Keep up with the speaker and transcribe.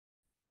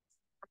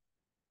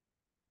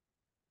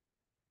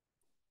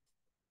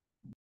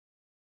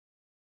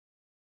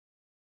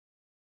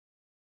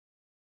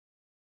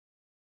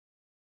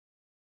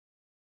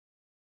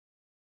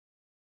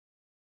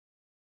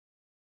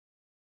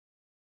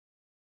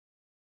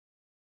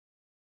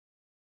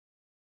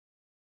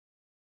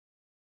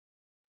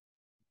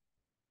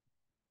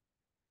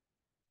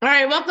All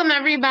right, welcome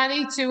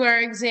everybody to our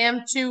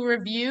exam two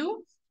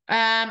review.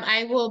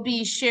 I will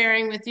be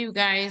sharing with you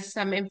guys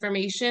some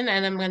information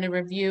and I'm going to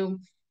review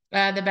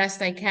the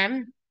best I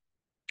can.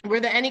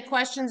 Were there any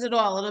questions at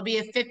all? It'll be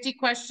a 50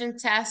 question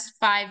test,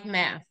 5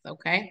 math,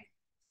 okay?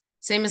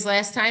 Same as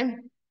last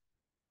time.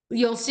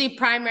 You'll see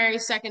primary,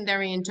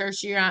 secondary, and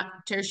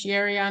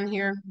tertiary on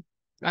here,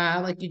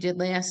 like you did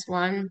last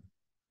one.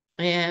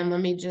 And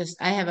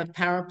I have a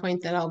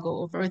PowerPoint that I'll go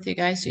over with you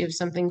guys so you have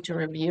something to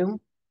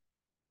review.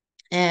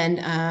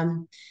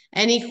 And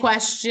any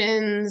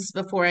questions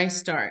before I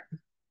start?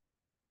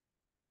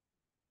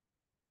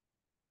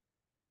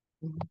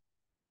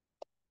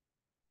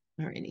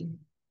 Alrighty.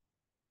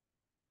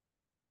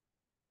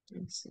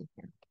 Let's see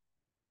here.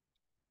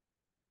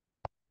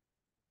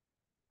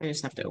 I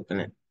just have to open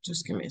it.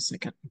 Just give me a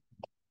second.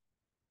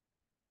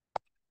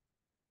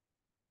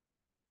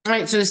 All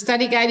right, so the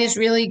study guide is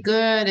really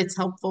good. It's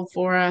helpful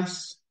for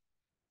us.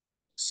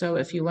 So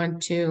if you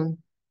want to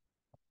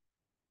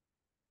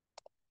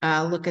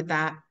look at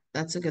that,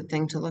 that's a good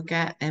thing to look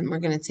at. And we're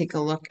going to take a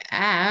look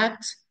at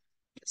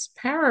this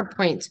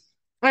PowerPoint.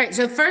 All right,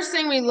 so first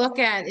thing we look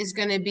at is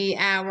going to be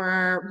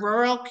our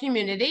rural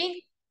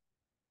community.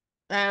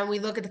 We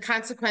look at the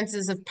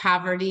consequences of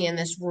poverty in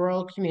this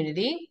rural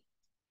community.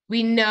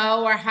 We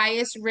know our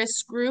highest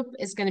risk group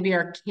is going to be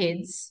our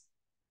kids,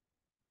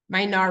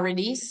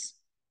 minorities,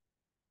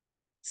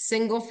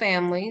 single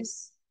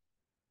families,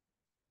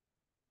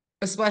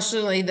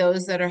 especially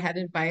those that are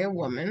headed by a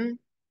woman.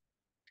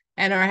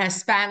 And our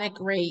Hispanic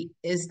rate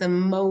is the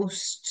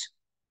most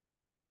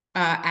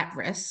at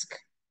risk.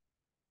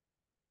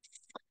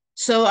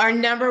 So our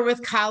number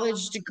with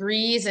college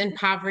degrees in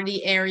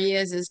poverty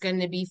areas is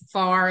going to be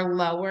far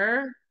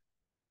lower.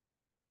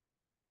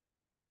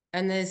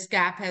 And this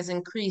gap has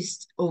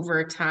increased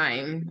over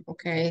time.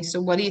 Okay, so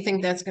what do you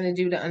think that's going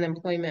to do to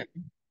unemployment?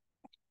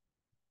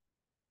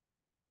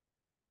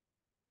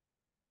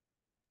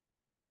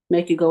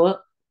 Make it go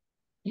up.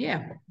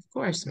 Yeah, of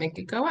course, make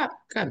it go up.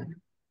 Good.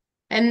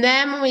 And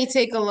then when we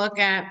take a look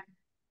at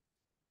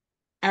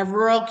our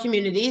rural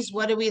communities,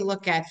 what do we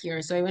look at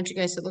here? So I want you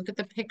guys to look at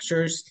the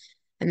pictures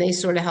and they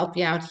sort of help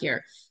you out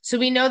here. So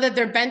we know that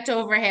they're bent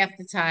over half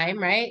the time,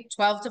 right?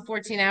 12 to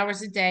 14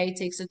 hours a day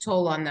takes a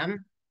toll on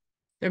them.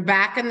 Their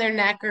back and their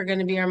neck are going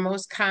to be our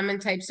most common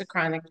types of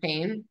chronic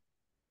pain.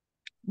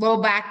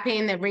 Low back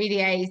pain that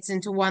radiates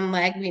into one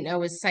leg, we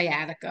know is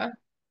sciatica.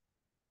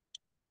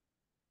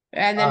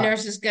 And the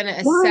nurse is going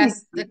to Why?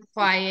 assess the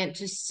client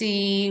to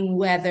see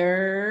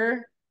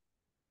whether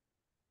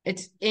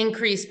it's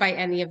increased by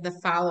any of the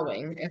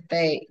following. If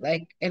they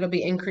like, it'll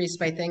be increased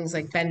by things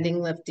like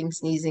bending, lifting,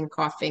 sneezing,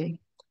 coughing,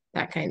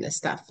 that kind of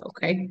stuff.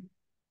 Okay.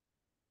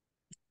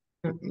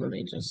 Let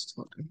me just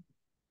hold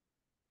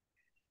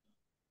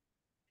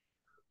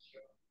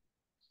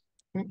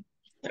on.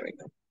 There we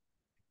go.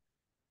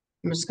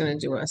 I'm just going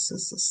to do us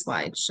as a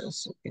slideshow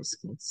so you guys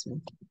can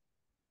see.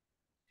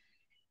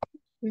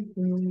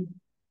 All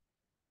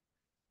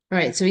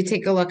right, so we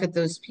take a look at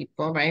those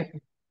people, right?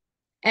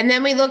 And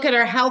then we look at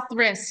our health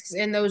risks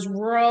in those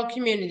rural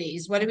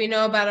communities. What do we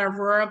know about our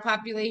rural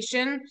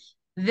population?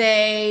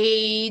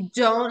 They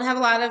don't have a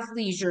lot of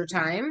leisure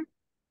time.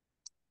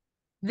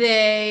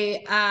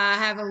 They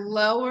have a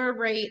lower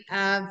rate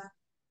of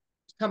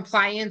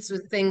compliance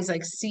with things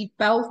like seat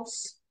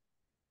belts.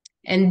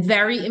 And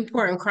very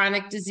important,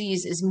 chronic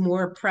disease is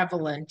more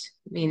prevalent,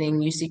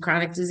 meaning you see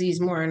chronic disease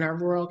more in our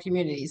rural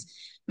communities.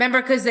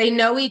 Remember, because they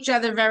know each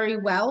other very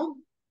well.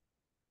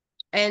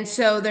 And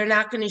so they're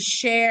not going to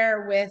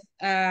share with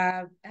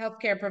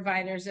healthcare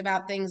providers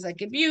about things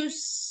like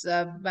abuse,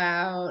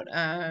 about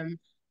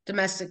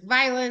domestic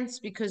violence,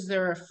 because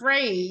they're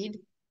afraid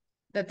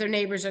that their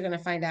neighbors are going to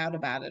find out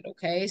about it.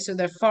 Okay. So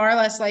they're far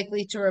less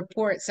likely to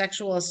report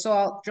sexual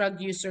assault, drug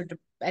use, or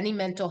any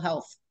mental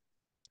health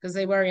because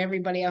they worry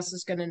everybody else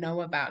is going to know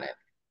about it.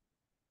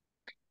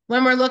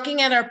 When we're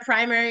looking at our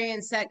primary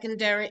and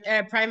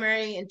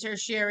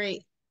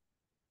tertiary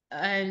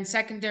and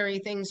secondary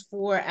things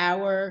for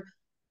our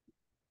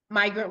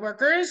migrant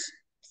workers,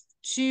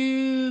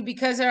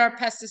 because there are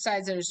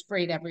pesticides that are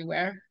sprayed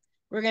everywhere,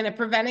 we're going to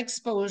prevent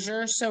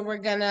exposure. So we're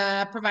going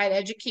to provide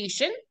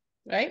education,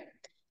 right?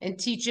 And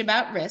teach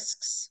about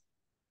risks.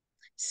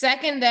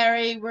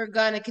 Secondary, we're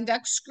going to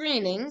conduct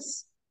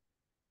screenings,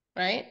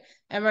 right?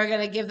 And we're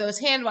going to give those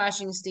hand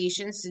washing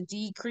stations to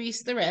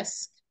decrease the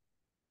risk.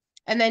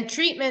 And then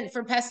treatment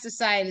for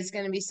pesticide is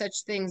going to be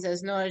such things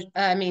as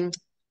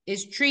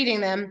is treating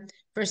them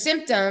for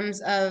symptoms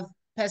of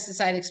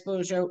pesticide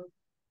exposure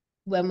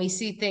when we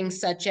see things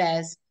such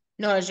as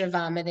nausea,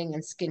 vomiting,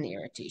 and skin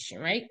irritation,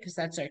 right? Because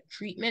that's our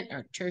treatment,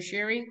 our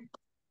tertiary.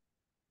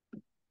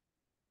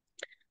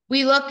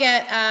 We look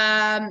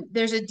at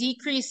there's a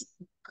decrease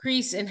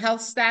in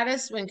health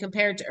status when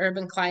compared to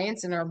urban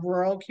clients in our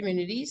rural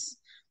communities.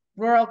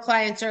 Rural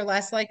clients are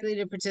less likely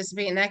to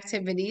participate in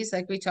activities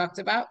like we talked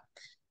about,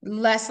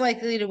 less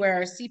likely to wear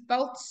our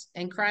seatbelts,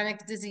 and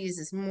chronic disease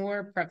is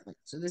more prevalent.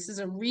 So this is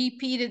a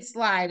repeated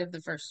slide of the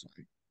first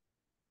one.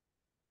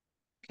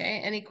 Okay,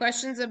 any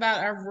questions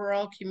about our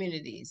rural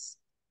communities?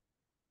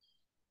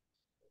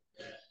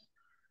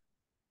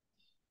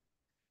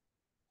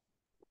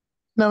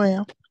 No,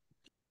 ma'am.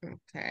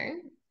 Okay.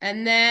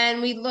 And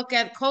then we look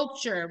at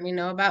culture. We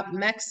know about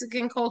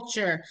Mexican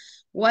culture.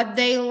 What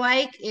they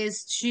like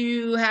is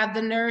to have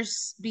the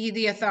nurse be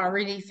the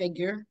authority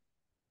figure,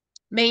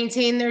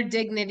 maintain their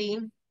dignity,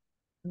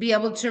 be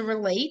able to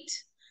relate.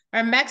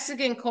 Our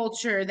Mexican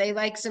culture, they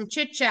like some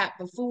chit chat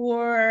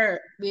before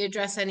we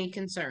address any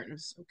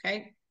concerns.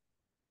 Okay.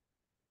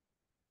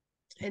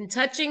 And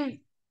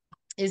touching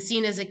is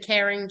seen as a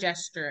caring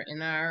gesture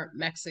in our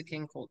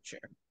Mexican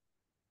culture.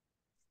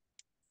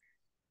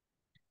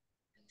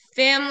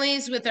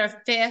 Families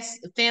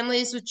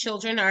with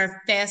children are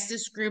our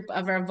fastest group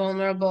of our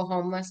vulnerable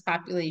homeless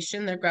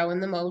population. They're growing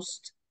the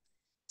most.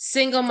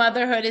 Single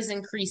motherhood is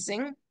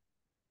increasing.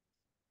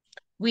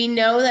 We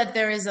know that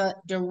there is a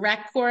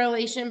direct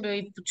correlation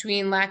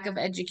between lack of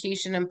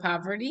education and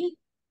poverty,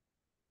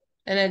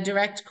 and a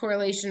direct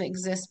correlation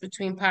exists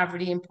between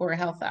poverty and poor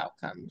health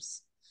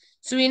outcomes.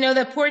 So we know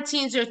that poor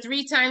teens are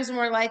 3 times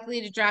more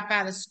likely to drop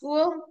out of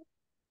school,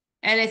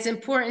 and it's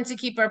important to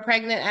keep our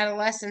pregnant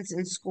adolescents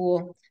in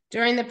school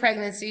during the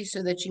pregnancy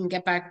so that she can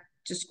get back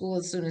to school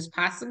as soon as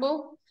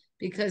possible,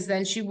 because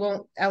then she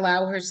won't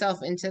allow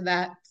herself into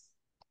that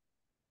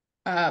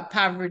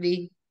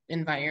poverty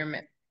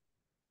environment.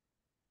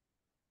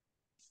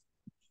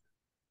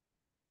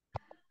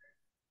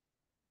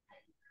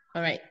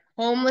 All right.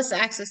 Homeless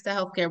access to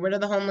healthcare. Where do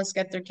the homeless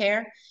get their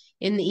care?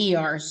 In the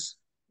ERs,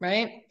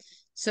 right?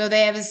 So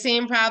they have the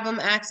same problem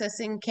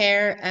accessing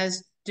care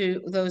as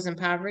do those in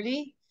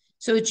poverty.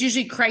 So it's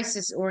usually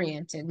crisis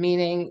oriented,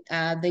 meaning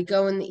they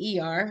go in the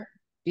ER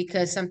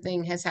because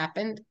something has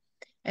happened.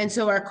 And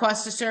so our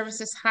cost of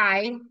service is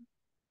high,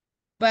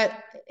 but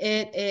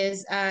it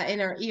is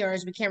in our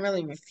ERs, we can't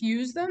really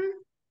refuse them.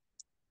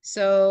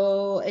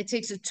 So it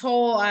takes a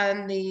toll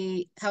on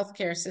the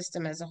healthcare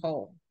system as a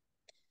whole.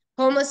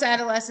 Homeless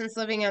adolescents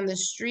living on the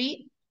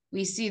street,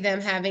 we see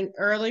them having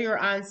earlier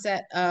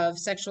onset of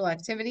sexual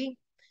activity.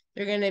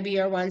 They're going to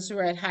be our ones who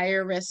are at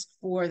higher risk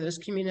for those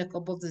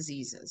communicable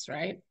diseases,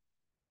 right?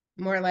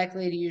 More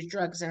likely to use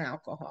drugs and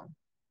alcohol.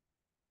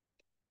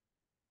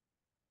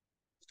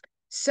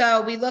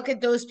 So we look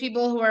at those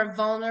people who are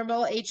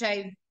vulnerable,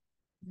 HIV,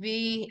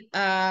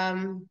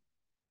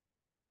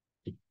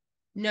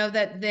 know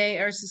that they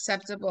are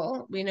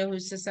susceptible. We know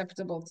who's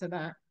susceptible to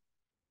that.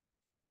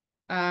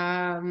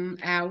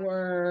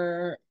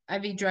 Our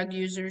IV drug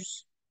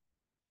users,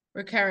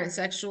 recurrent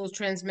sexual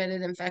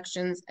transmitted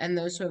infections, and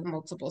those who have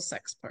multiple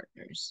sex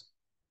partners.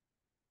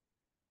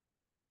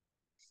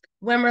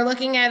 When we're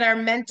looking at our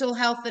mental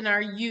health in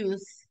our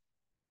youth,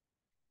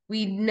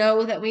 we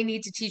know that we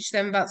need to teach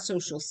them about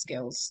social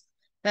skills.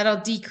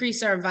 That'll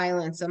decrease our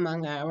violence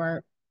among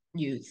our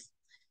youth.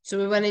 So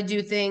we want to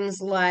do things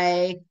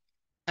like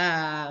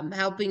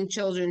helping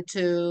children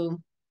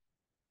to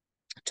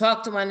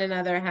talk to one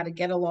another, how to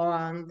get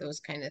along,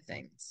 those kind of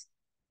things.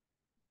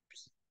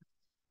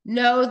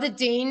 Know the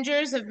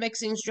dangers of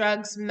mixing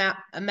drugs,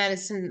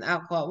 medicine, and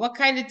alcohol. What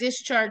kind of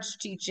discharge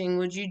teaching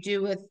would you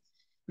do with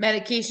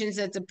medications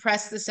that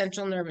depress the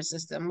central nervous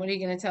system? What are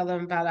you going to tell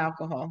them about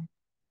alcohol?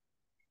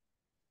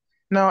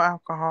 No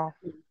alcohol.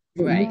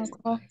 Right.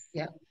 Alcohol.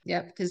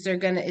 Yep, because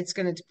it's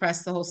gonna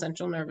depress the whole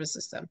central nervous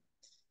system.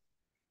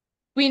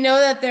 We know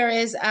that there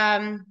is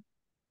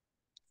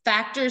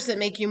factors that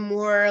make you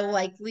more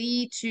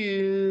likely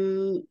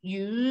to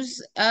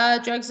use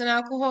drugs and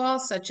alcohol,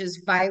 such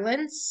as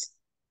violence,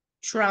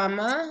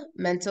 trauma,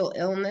 mental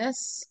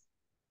illness,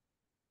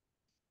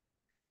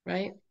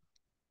 right?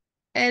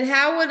 And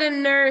how would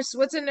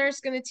what's a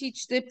nurse going to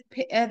teach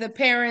the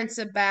parents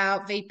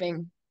about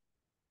vaping?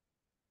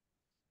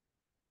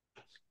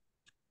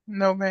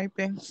 No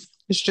vaping.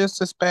 It's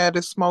just as bad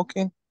as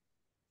smoking.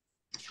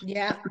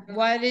 Yeah.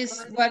 What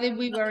did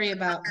we worry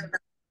about?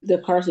 The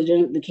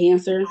carcinogen, the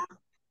cancer.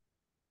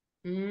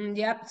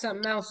 Yep,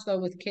 something else though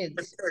with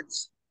kids.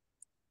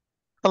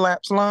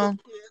 Collapsed lung.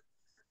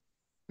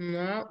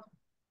 No.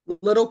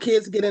 Little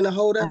kids getting a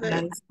hold of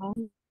it.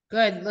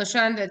 Good.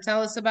 LaShonda,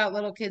 tell us about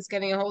little kids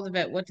getting a hold of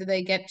it. What do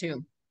they get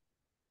to?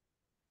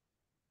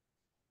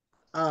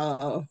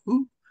 Uh,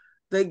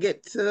 they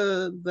get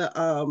to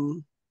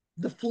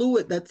the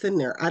fluid that's in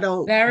there. I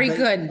don't. Very they,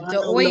 good. I The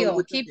don't know oil.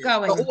 what Keep it is.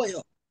 going. The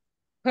oil.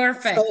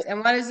 Perfect. So, And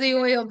what does the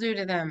oil do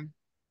to them?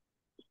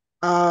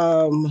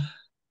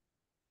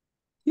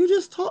 You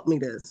just taught me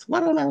this. Why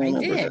don't I I remember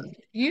did. this?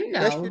 You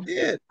Yes, you know.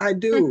 did. I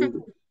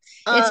do.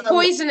 It's Um,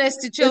 poisonous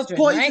to it's children,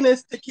 right?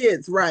 poisonous to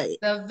kids, right?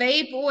 The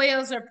vape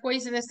oils are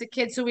poisonous to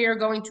kids, so we are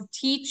going to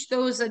teach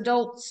those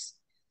adults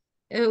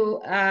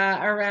who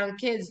are around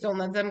kids, don't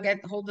let them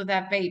get hold of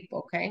that vape,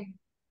 okay?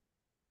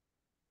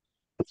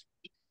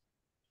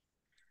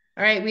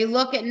 All right, we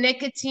look at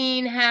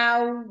nicotine,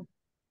 how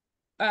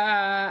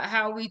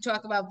we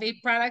talk about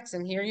vape products,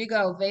 and here you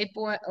go. Vape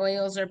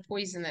oils are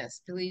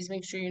poisonous. Please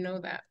make sure you know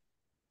that.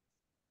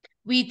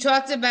 We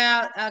talked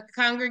about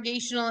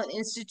congregational and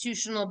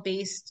institutional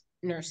based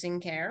nursing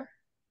care.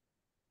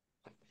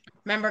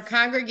 Remember,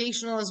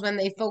 congregational is when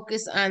they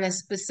focus on a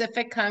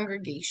specific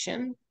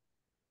congregation.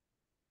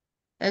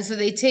 And so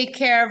they take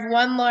care of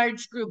one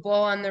large group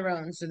all on their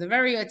own. So they're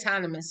very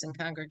autonomous and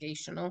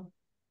congregational.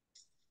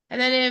 And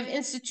then they have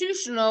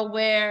institutional,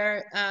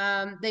 where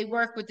they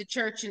work with the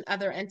church and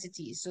other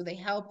entities. So they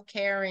help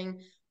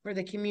caring for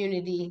the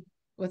community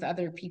with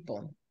other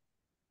people.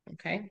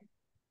 Okay.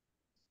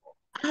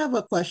 I have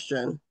a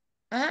question.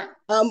 Uh-huh.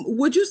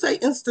 Would you say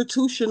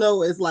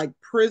institutional is like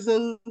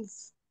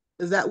prisons?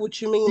 Is that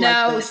what you mean? Like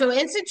No, the, so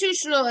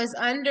institutional is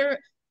under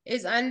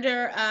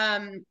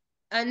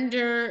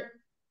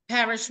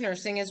parish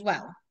nursing as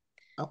well.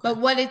 okay. But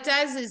what it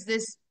does is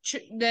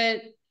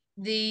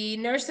the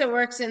nurse that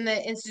works in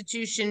the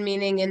institution,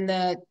 meaning in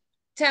the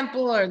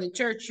temple or the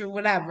church or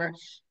whatever,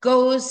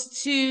 goes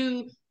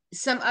to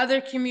some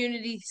other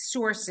community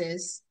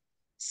sources,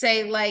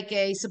 say like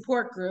a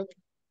support group,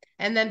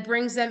 and then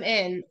brings them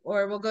in,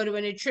 or we'll go to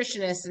a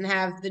nutritionist and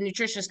have the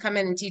nutritionist come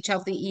in and teach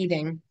healthy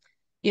eating.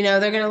 You know,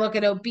 they're going to look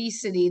at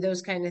obesity,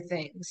 those kind of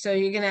things. So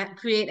you're going to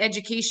create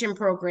education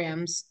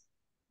programs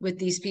with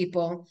these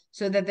people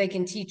so that they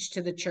can teach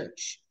to the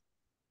church.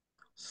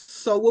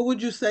 So what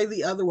would you say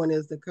the other one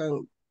is,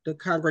 the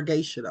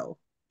congregational?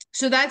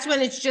 So that's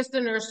when it's just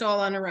the nurse all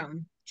on her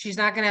own. She's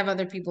not going to have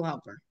other people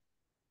help her.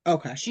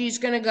 Okay. She's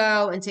going to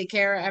go and take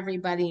care of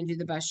everybody and do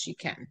the best she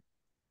can.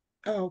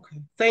 Oh, okay.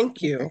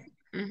 Thank you.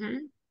 Mm-hmm.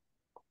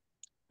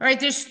 All right,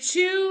 there's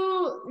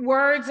two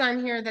words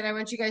on here that I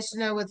want you guys to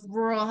know with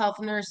rural health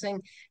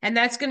nursing, and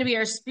that's going to be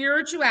our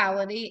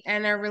spirituality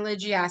and our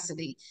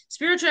religiosity.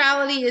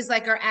 Spirituality is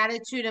like our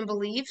attitude and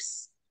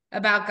beliefs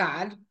about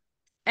God.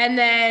 And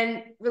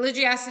then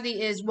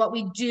religiosity is what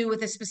we do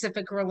with a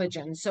specific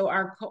religion. So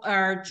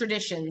our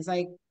traditions,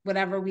 like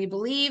whatever we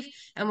believe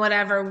and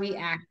whatever we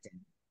act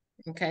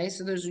in. Okay,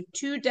 so those are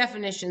two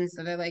definitions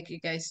that I like you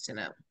guys to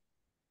know.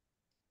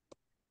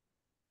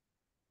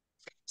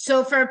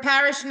 So for a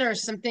parish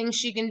nurse, some things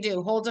she can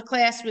do: hold a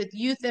class with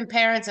youth and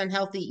parents on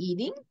healthy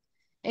eating,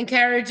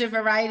 encourage a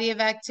variety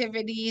of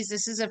activities.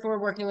 This is if we're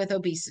working with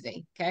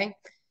obesity, okay?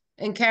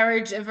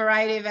 Encourage a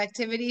variety of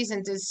activities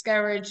and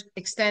discourage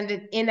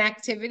extended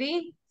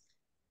inactivity.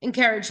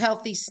 Encourage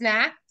healthy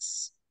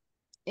snacks.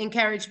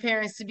 Encourage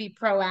parents to be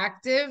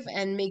proactive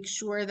and make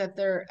sure that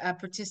they're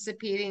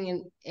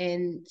participating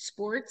in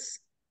sports,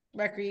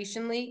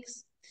 recreation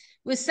leagues.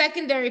 With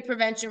secondary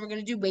prevention, we're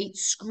going to do weight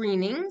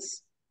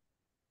screenings.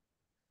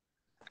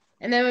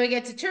 And then when we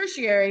get to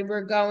tertiary,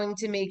 we're going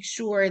to make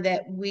sure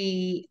that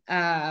we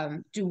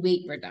do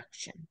weight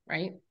reduction,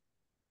 right?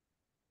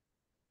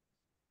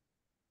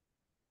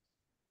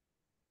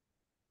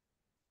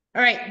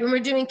 All right, when we're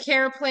doing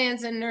care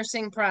plans and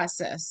nursing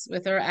process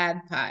with our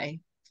ADPI,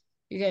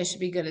 you guys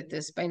should be good at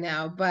this by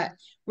now, but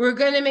we're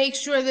going to make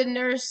sure the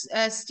nurse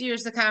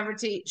steers the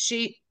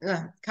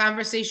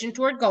conversation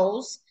toward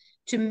goals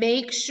to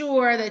make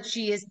sure that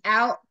she is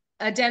out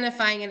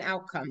identifying an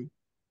outcome.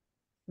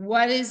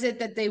 What is it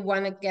that they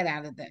want to get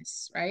out of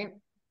this, right?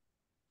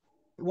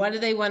 What do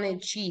they want to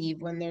achieve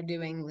when they're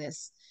doing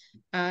this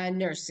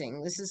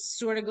nursing? This is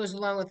sort of goes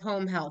along with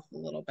home health a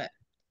little bit.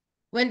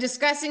 When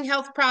discussing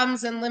health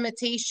problems and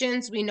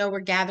limitations, we know we're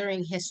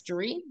gathering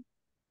history,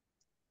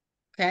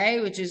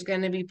 okay, which is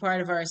going to be part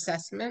of our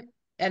assessment.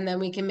 And then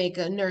we can make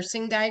a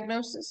nursing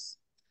diagnosis.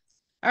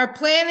 Our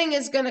planning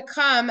is going to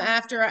come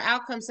after our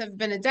outcomes have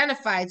been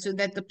identified so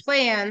that the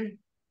plan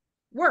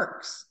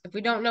works. If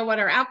we don't know what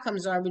our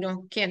outcomes are, we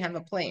can't have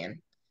a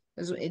plan,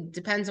 because it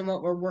depends on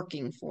what we're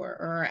working for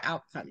or our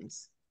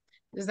outcomes.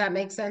 Does that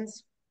make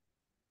sense?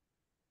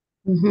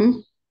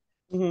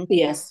 Mm-hmm.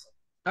 Yes.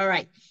 All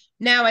right.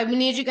 Now I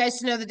need you guys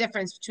to know the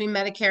difference between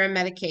Medicare and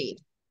Medicaid.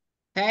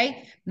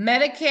 Okay.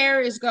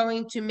 Medicare is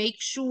going to make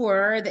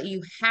sure that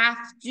you have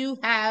to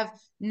have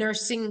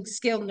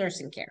skilled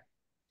nursing care.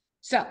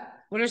 So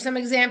what are some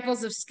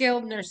examples of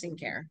skilled nursing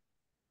care?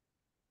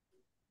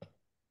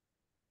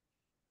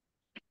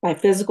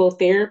 Like physical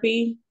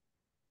therapy.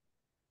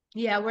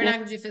 Yeah, we're not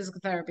going to do physical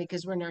therapy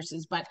because we're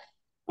nurses, but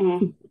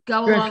Um,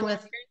 go along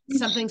with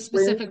something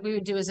specific we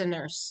would do as a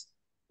nurse.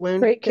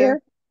 Wound Great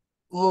care.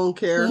 Wound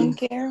care. Wound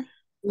care.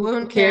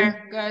 Wound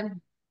care, good.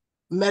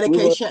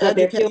 Medication we will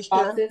their pill education.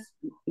 boxes,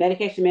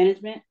 medication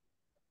management.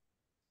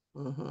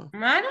 I don't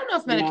know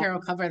if Medicare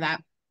will cover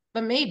that,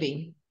 but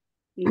maybe.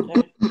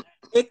 Okay.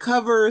 It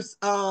covers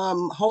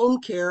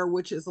home care,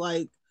 which is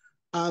like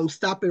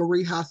stopping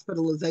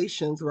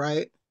rehospitalizations,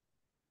 right?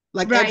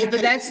 Like Right,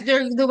 but that's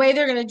the way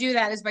they're going to do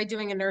that is by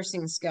doing a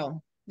nursing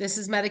skill. This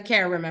is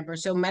Medicare, remember.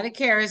 So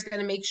Medicare is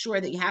going to make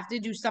sure that you have to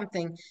do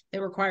something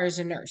that requires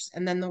a nurse,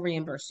 and then they'll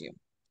reimburse you.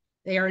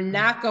 They are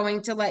not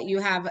going to let you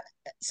have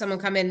someone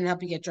come in and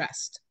help you get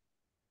dressed.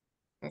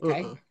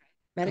 Okay.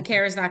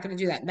 Medicare is not going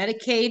to do that.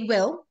 Medicaid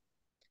will.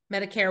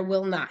 Medicare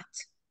will not.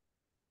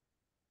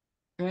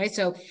 All right.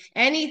 So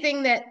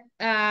anything that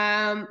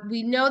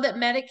we know that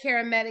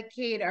Medicare and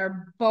Medicaid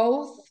are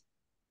both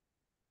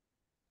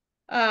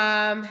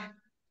federally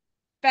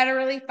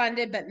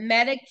funded, but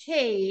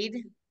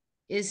Medicaid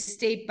is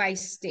state by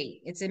state.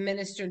 It's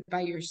administered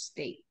by your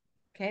state.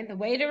 Okay. The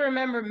way to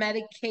remember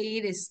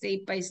Medicaid is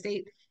state by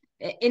state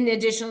in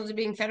addition to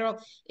being federal,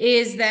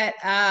 is that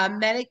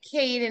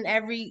Medicaid in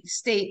every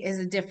state is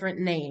a different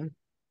name.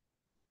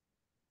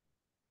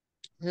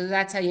 So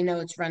that's how you know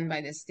it's run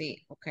by the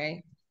state,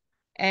 okay?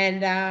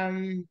 And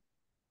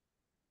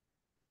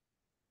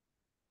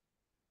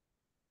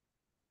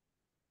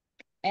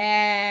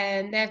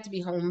they have to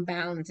be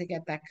homebound to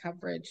get that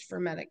coverage for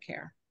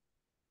Medicare.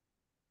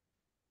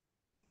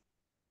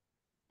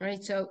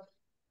 Right, so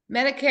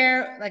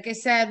Medicare, like I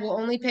said, will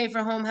only pay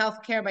for home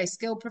health care by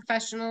skilled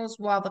professionals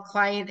while the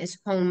client is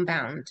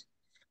homebound,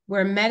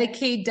 where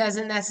Medicaid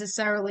doesn't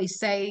necessarily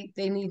say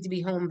they need to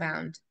be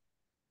homebound.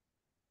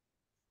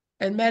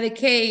 And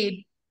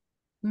Medicaid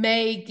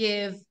may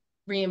give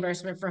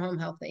reimbursement for home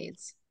health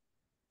aides.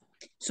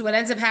 So what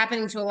ends up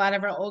happening to a lot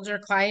of our older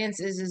clients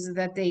is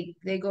that they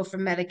go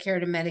from Medicare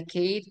to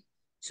Medicaid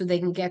so they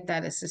can get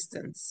that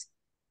assistance.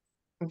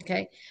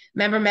 Okay.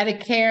 Remember,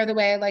 Medicare, the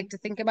way I like to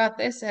think about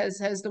this,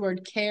 has the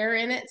word care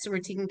in it. So we're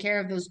taking care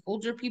of those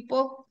older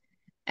people.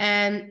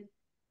 And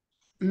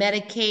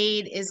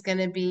Medicaid is going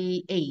to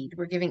be aid.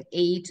 We're giving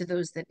aid to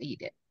those that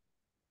need it.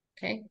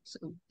 Okay.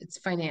 So it's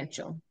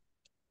financial.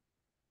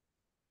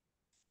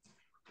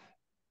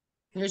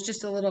 There's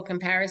just a little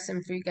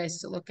comparison for you guys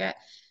to look at.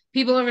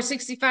 People over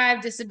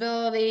 65,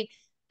 disability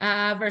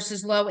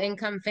versus low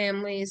income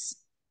families.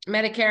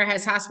 Medicare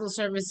has hospital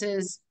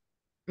services,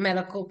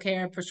 medical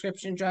care,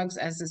 prescription drugs,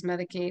 as does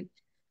Medicaid.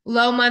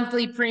 Low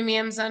monthly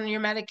premiums on your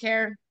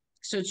Medicare.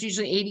 So it's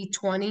usually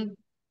 80-20.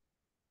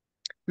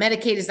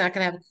 Medicaid is not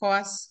going to have a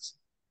cost.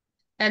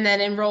 And then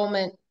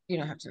enrollment, you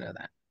don't have to know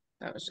that.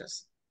 That was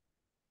just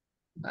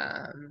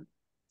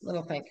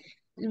little thing.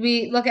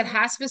 We look at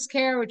hospice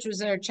care, which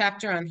was our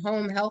chapter on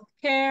home health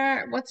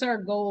care. What's our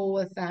goal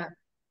with that?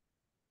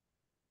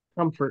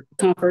 Comfort.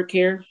 Comfort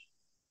care.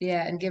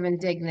 Yeah, and giving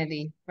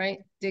dignity, right?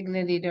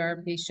 Dignity to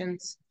our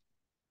patients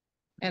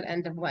at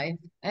end of life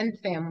and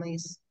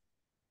families.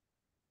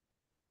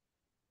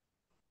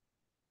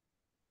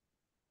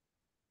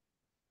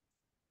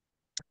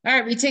 All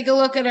right, we take a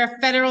look at our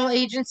federal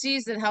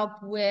agencies that help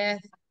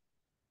with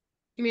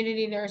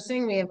community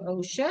nursing. We have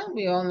OSHA.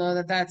 We all know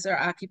that that's our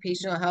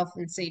occupational health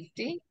and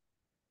safety.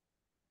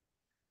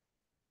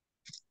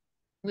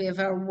 We have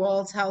our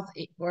World Health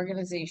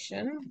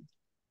Organization.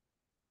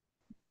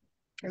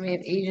 And we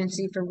have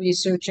Agency for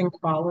Research and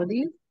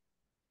Quality.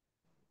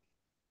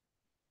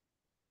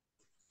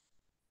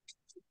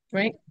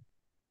 Right?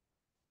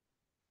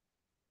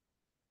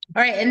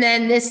 All right, and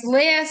then this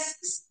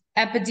last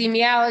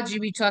epidemiology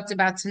we talked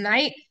about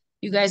tonight,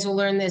 you guys will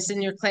learn this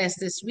in your class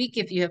this week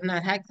if you have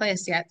not had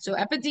class yet. So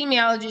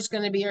epidemiology is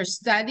going to be our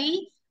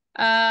study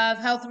of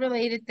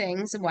health-related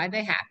things and why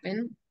they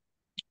happen.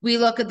 We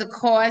look at the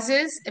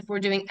causes if we're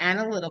doing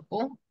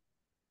analytical.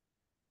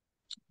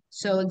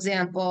 So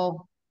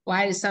example,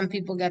 why do some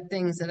people get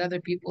things that other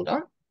people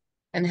don't?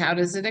 And how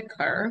does it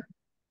occur?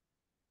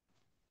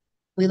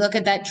 We look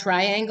at that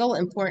triangle,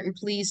 important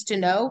please to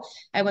know.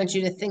 I want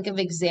you to think of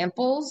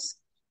examples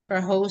for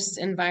host,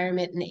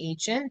 environment, and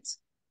agent.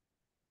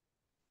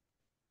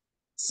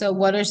 So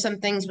what are some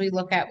things we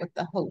look at with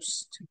the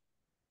host?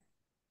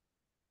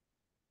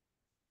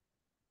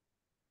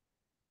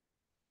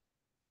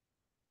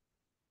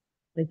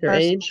 Like their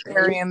Person age.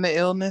 carrying the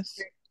illness.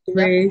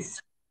 Race.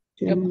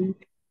 Yep.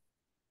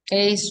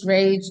 Age,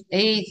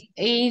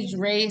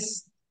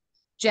 race,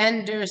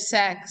 gender,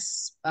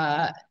 sex,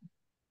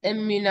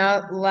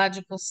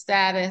 immunological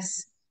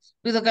status.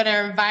 We look at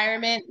our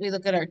environment, we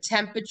look at our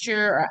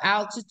temperature, our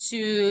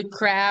altitude,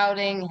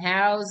 crowding,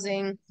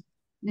 housing,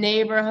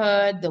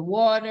 neighborhood, the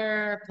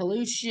water,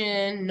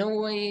 pollution,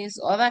 noise,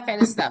 all that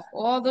kind of stuff,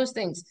 all those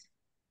things.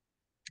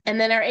 And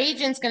then our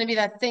agent's going to be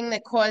that thing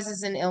that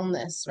causes an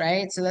illness,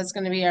 right? So that's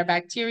going to be our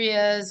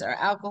bacterias, our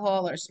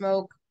alcohol, our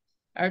smoke,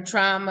 our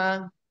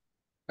trauma,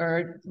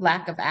 or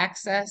lack of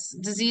access.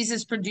 Disease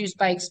is produced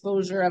by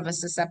exposure of a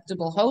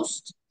susceptible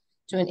host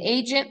to an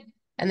agent,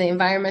 and the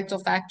environmental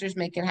factors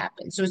make it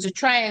happen. So it's a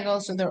triangle,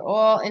 so they're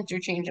all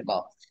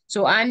interchangeable.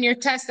 So on your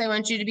test, I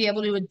want you to be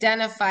able to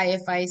identify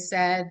if I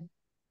said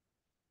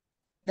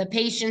the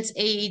patient's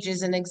age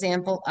is an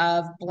example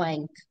of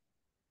blank,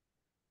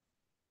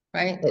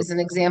 right? Is an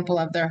example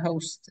of their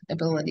host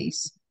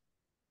abilities.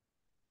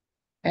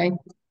 Okay.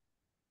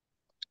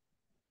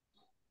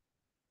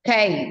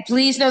 Okay,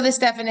 please know this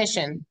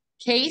definition.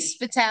 Case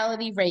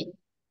fatality rate.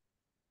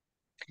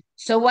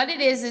 So what it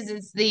is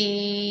it's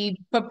the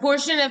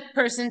proportion of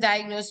person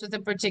diagnosed with a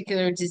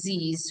particular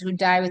disease who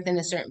die within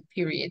a certain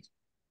period.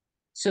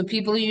 So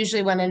people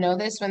usually want to know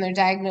this when they're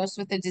diagnosed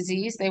with a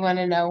disease. They want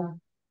to know,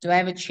 do I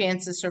have a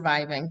chance of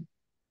surviving?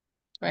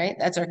 Right?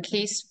 That's our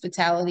case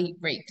fatality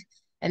rate.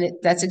 And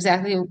that's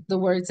exactly the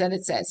words that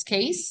it says.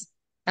 Case,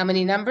 how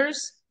many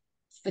numbers?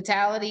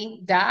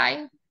 Fatality,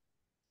 die,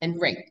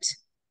 and rate.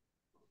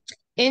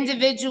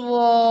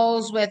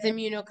 Individuals with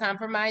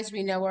immunocompromise,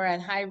 we know are at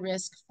high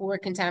risk for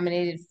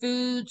contaminated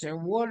foods or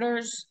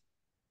waters.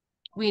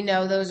 We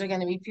know those are going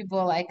to be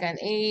people like on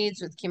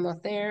AIDS with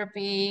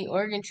chemotherapy,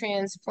 organ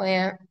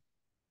transplant,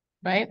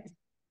 right?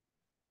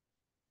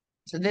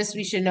 So this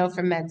we should know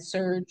from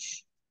Med-Surg.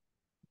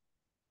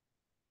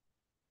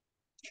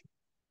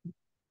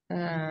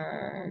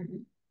 All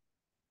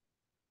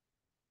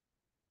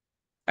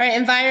right,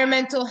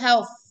 environmental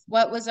health.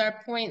 What was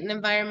our point in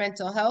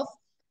environmental health?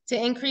 To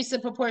increase the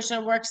proportion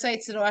of work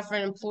sites that offer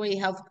an employee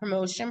health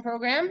promotion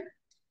program.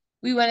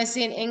 We want to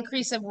see an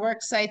increase of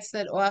work sites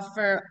that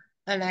offer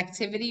an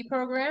activity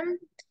program,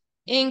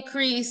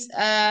 increase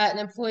an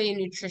employee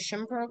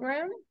nutrition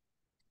program,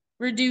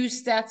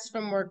 reduce deaths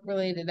from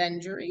work-related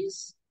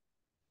injuries,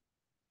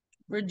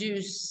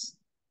 reduce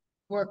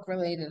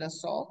work-related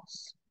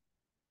assaults.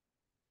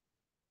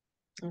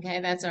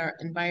 Okay, that's our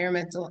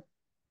environmental.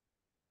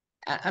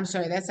 I'm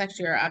sorry, that's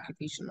actually our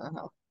occupational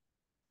health.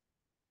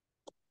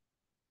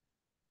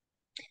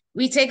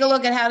 We take a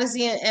look at how does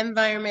the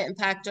environment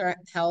impact our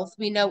health.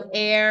 We know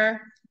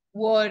air,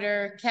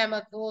 water,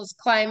 chemicals,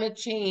 climate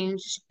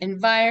change,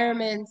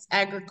 environments,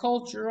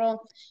 agricultural.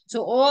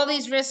 So all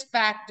these risk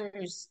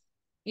factors,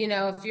 you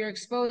know, if you're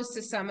exposed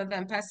to some of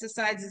them,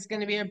 pesticides is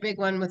going to be a big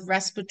one with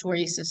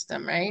respiratory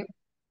system, right?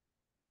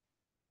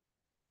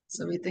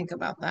 So we think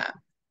about that.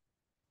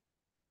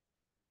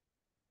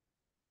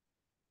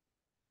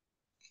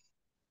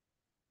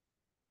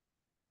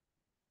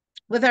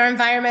 With our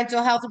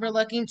environmental health, we're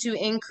looking to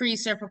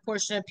increase our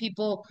proportion of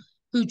people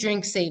who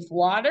drink safe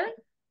water,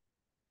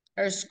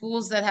 our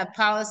schools that have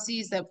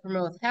policies that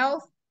promote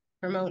health,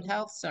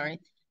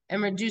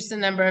 and reduce the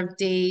number of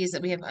days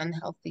that we have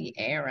unhealthy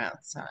air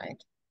outside.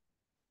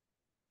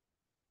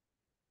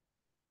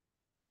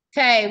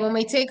 Okay, when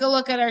we take a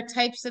look at our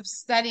types of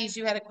studies,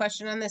 you had a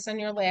question on this on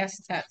your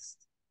last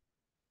test.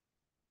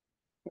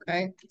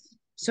 Okay,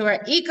 so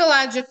our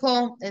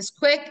ecological is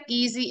quick,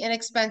 easy,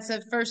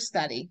 inexpensive first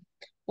study.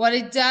 What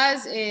it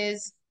does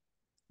is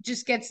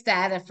just gets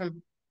data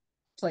from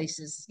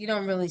places. You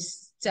don't really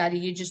study,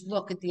 you just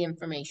look at the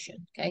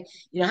information, okay?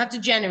 You don't have to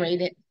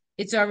generate it.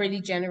 It's already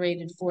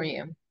generated for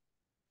you.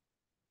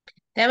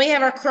 Then we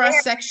have our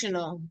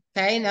cross-sectional,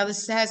 okay? Now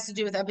this has to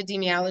do with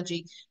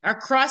epidemiology. Our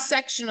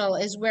cross-sectional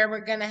is where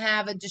we're going to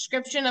have a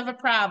description of a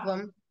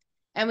problem,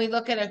 and we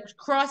look at a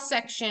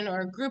cross-section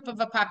or a group of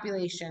a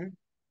population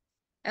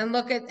and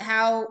look at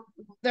how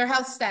their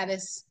health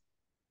status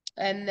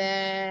and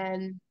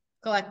then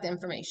collect the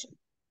information.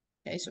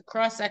 Okay, so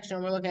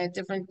cross-sectional, we're looking at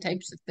different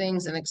types of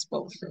things and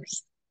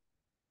exposures.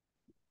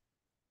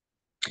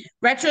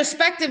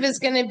 Retrospective is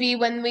going to be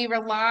when we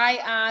rely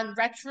on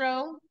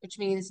retro, which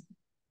means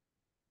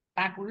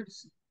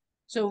backwards.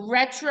 So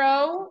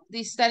retro,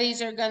 these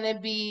studies are going to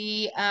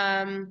be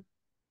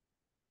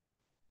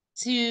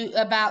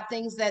about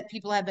things that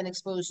people have been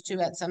exposed to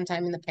at some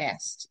time in the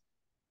past.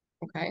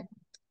 Okay,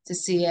 to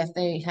see if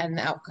they had an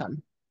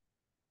outcome.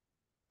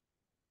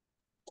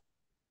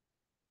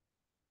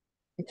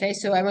 Okay,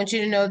 so I want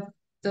you to know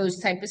those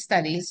type of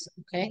studies,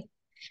 okay?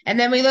 And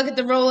then we look at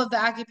the role of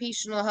the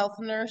occupational health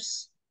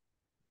nurse,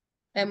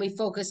 and we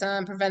focus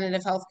on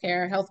preventative health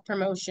care, health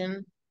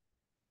promotion.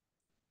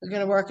 We're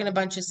going to work in a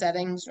bunch of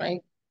settings, right?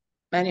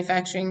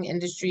 Manufacturing,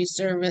 industry,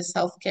 service,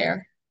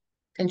 healthcare,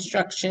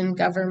 construction,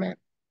 government.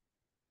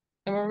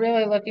 And we're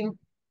really looking,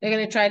 they're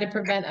going to try to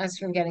prevent us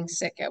from getting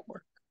sick at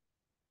work.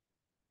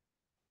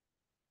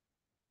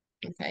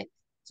 Okay,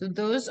 so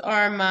those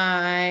are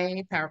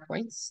my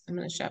PowerPoints. I'm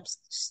going to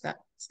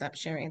stop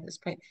sharing at this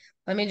point.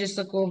 Let me just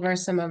look over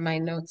some of my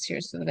notes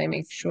here so that I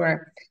make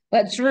sure.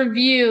 Let's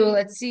review.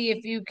 Let's see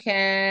if you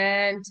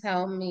can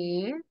tell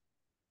me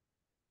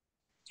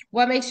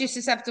what makes you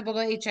susceptible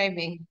to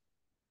HIV.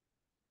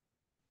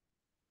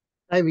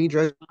 IV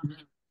drug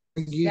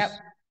use.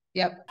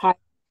 Yep. High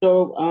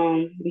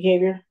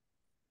behavior,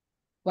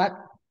 What?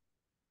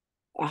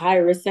 a high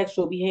risk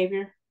sexual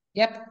behavior.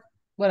 Yep.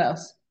 What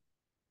else?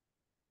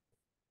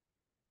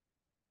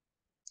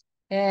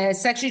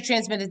 Sexually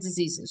transmitted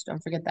diseases.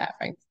 Don't forget that,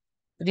 right?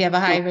 If you have a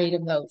high rate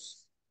of those.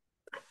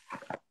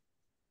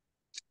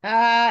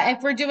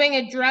 If we're doing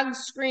a drug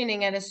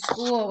screening at a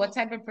school, what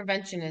type of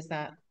prevention is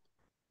that?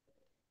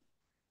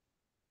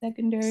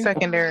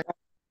 Secondary.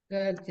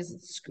 Good, because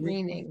it's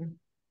screening.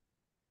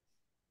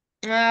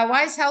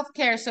 Why is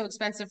healthcare so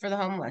expensive for the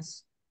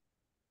homeless?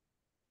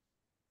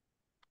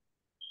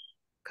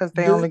 Because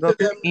they only go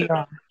to the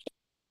ER.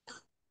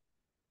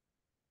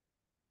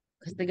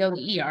 Because they go to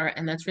the ER,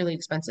 and that's really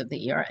expensive,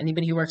 the ER.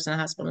 Anybody who works in a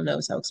hospital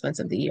knows how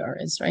expensive the ER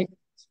is, right?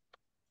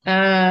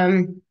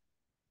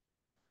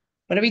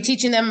 What are we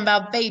teaching them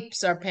about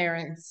vapes, our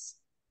parents?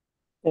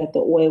 That the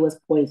oil was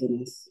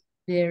poisonous.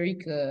 Very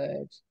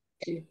good.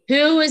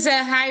 Who is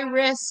at high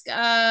risk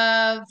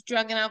of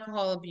drug and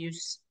alcohol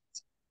abuse?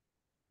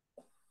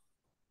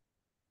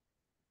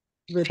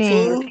 The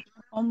Teen. teen,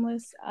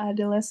 Homeless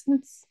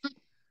adolescents.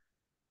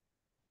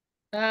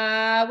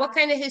 What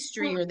kind of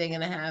history are they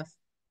going to have?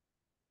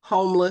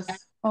 homeless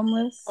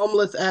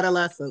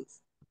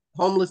adolescents,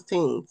 homeless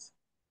teens.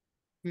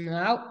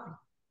 No.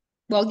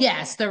 Well,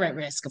 yes, they're at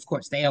risk. Of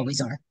course, they always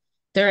are.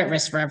 They're at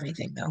risk for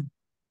everything, though.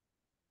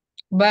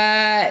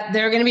 But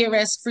they're going to be at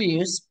risk for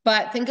use.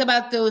 But think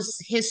about those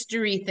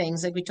history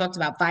things, like we talked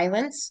about,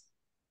 violence,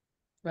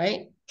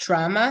 right?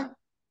 Trauma,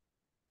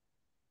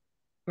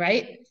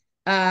 right?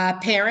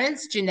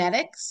 Parents,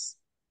 genetics,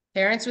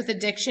 Parents with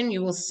addiction,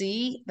 you will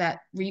see that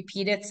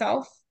repeat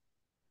itself.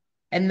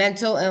 And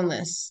mental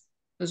illness.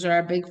 Those are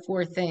our big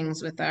four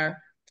things with our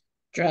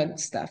drug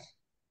stuff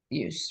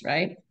use,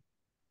 right?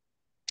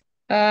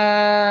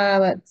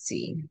 Let's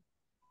see.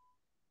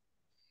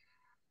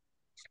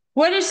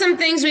 What are some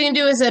things we can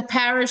do as a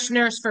parish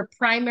nurse for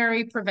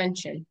primary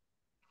prevention?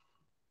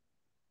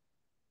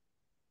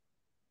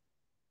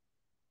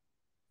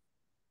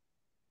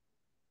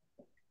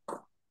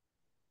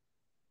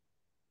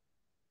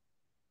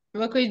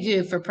 What could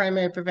you do for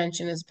primary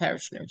prevention as a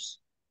parish nurse?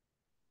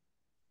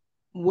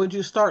 Would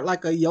you start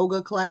like a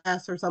yoga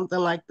class or something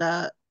like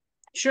that?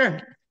 Sure.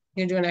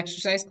 You can do an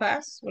exercise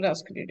class. What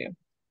else could you do?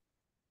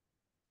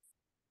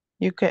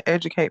 You can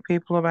educate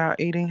people about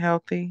eating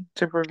healthy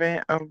to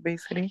prevent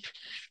obesity.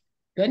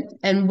 Good.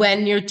 And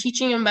when you're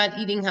teaching them about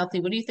eating healthy,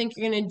 what do you think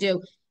you're going to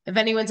do? If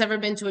anyone's ever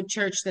been to a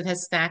church that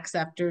has snacks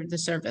after the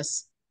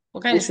service,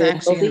 what kind of Make sure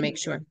snacks are you going to healthy. make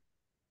sure?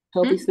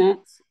 Healthy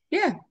snacks.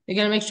 Yeah, you're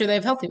going to make sure they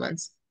have healthy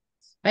ones.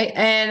 Right.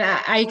 And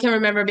I can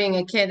remember being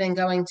a kid and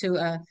going to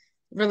a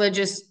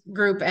religious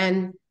group,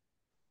 and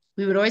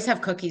we would always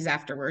have cookies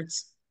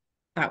afterwards.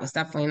 That was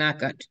definitely not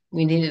good.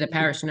 We needed a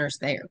parish nurse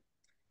there.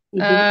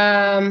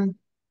 Mhm.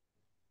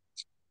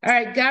 All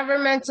right,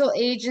 governmental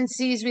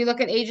agencies. We look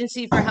at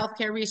Agency for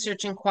Healthcare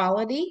Research and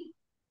Quality.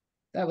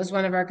 That was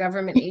one of our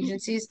government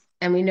agencies,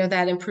 and we know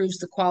that improves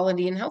the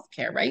quality in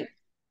healthcare, right? It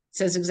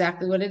says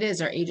exactly what it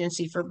is, our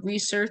Agency for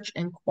Research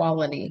and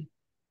Quality.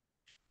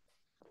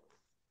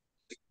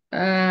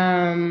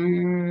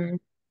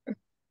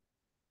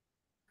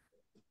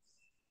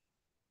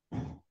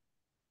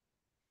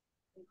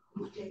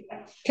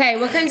 Okay,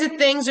 what kinds of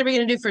things are we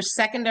going to do for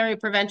secondary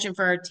prevention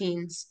for our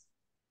teens?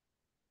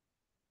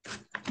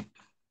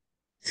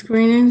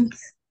 Screenings.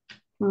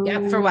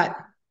 Yep, for what?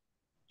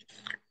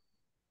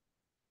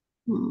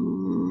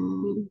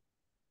 Um,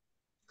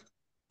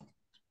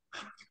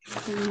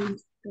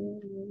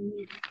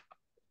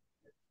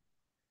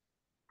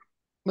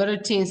 What are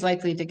teens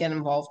likely to get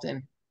involved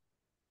in?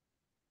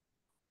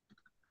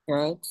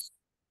 Drugs,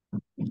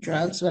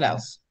 Drugs, what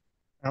else?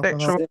 alcohol,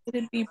 Sexual. Would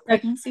it be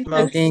pregnancy tests?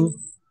 smoking.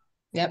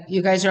 Yep,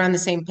 you guys are on the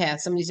same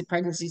path. Somebody said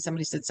pregnancy,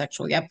 somebody said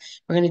sexual. Yep,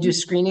 we're going to do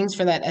screenings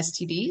for that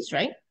STDs,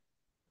 right?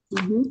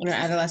 Mhm. In our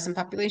adolescent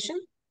population.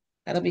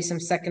 That'll be some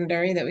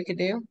secondary that we could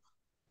do.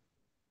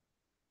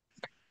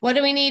 What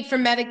do we need for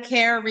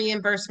Medicare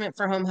reimbursement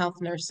for home health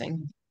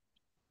nursing?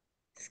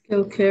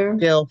 Skill care.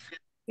 Still,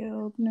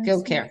 Skilled Skilled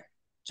nursing. care.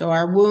 So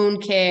our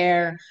wound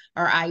care,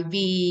 our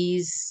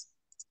IVs,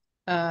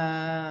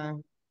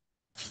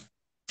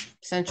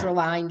 central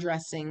line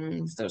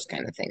dressings, those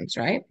kind of things,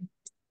 right?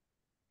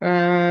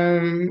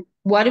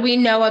 What do we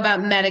know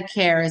about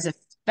Medicare? Is it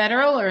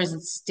federal or is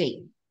it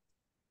state?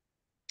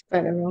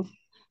 Federal.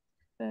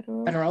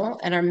 Federal. Federal,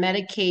 and our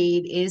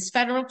Medicaid is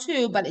federal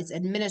too, but it's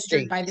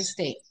administered by the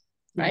state,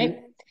 right?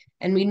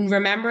 And we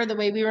remember the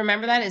way we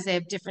remember that is they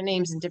have different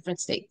names in different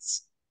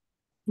states.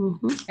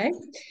 Mhm. Okay.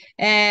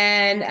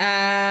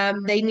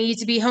 And they need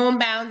to be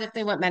homebound if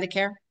they want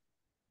Medicare,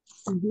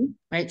 Mhm.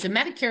 right? So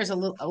Medicare is a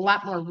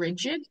lot more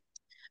rigid,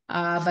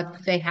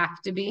 but they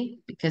have to be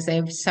because they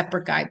have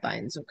separate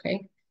guidelines,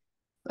 okay?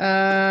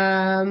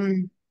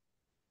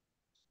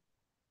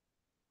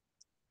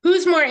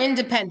 Who's more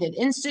independent,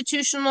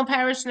 institutional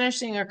parish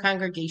nursing or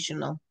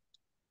congregational?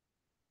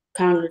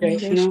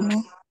 Congregational.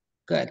 Congregational.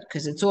 Good,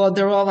 because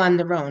they're all on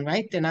their own,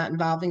 right? They're not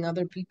involving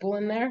other people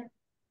in there.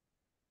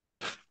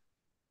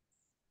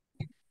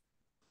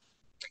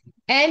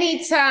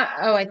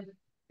 Anytime,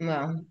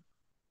 well,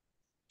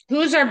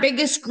 who's our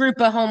biggest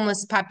group of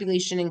homeless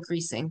population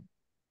increasing?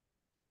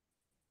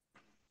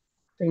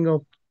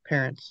 single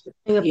parents.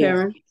 Single Yeah.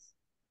 parent.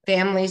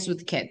 Families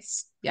with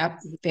kids. Yep,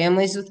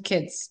 families with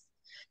kids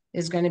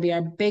is going to be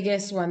our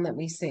biggest one that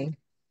we see.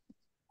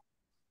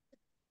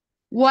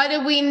 What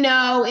do we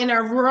know in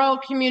our rural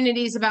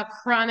communities about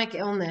chronic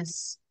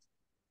illness?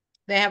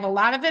 They have a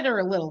lot of it or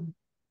a little?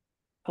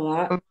 A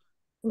lot. A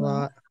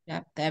lot.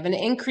 Yeah, they have an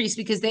increase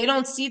because they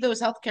don't see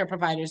those healthcare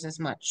providers as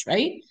much,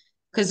 right?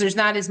 Because there's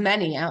not as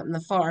many out in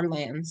the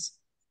farmlands.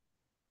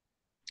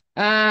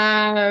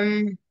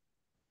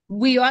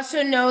 We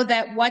also know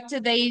that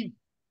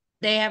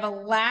they have a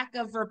lack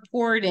of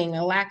reporting,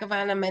 a lack of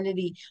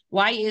anonymity.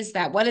 Why is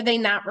that? What do they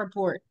not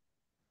report?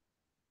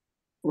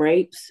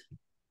 Rapes.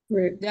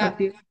 Rape. Yeah.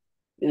 Abuse.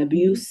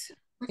 Abuse.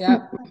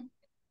 Yeah.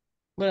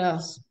 What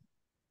else?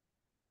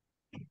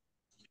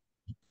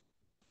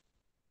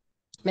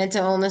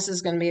 Mental illness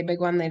is going to be a big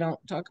one they don't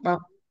talk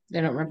about.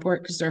 They don't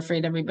report because they're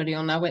afraid everybody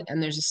will know it.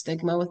 And there's a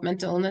stigma with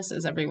mental illness,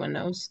 as everyone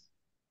knows.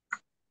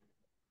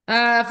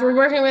 If we're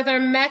working with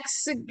our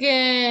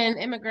Mexican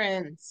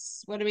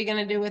immigrants, what are we going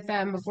to do with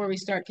them before we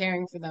start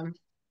caring for them?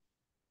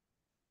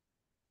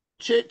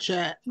 Chit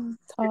chat.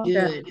 Talk.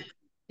 Good.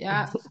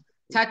 Yeah.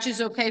 Touch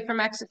is okay for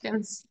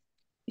Mexicans.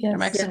 Yes. Or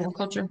Mexican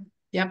culture.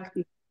 Yep.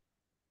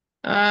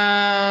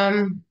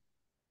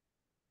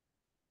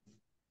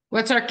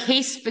 What's our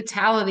case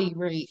fatality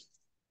rate?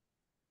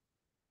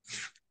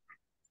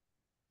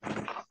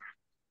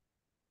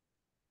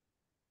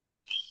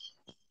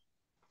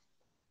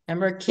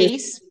 Remember,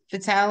 case,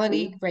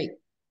 fatality, rate.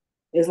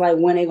 It's like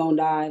when they gonna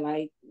die,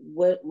 like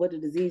what the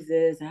disease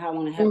is and how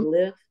long they have to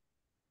live.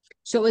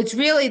 So it's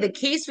really the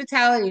case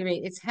fatality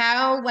rate. It's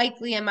how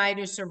likely am I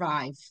to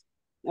survive,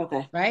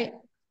 Okay. right?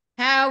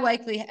 How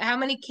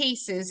many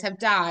cases have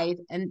died,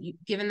 and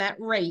given that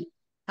rate,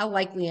 how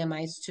likely am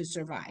I to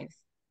survive?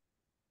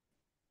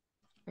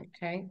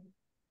 Okay.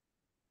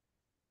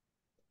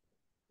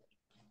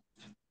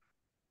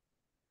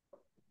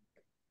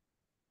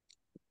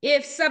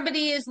 If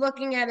somebody is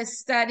looking at a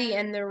study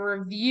and they're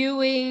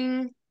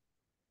reviewing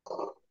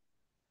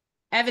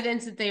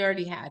evidence that they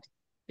already had,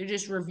 they're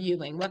just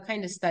reviewing. What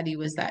kind of study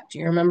was that? Do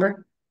you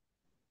remember?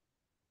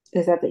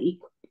 Is that the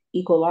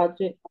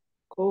ecological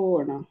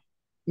or no?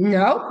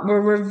 No, we're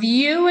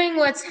reviewing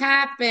what's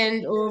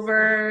happened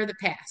over the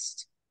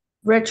past.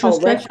 Oh,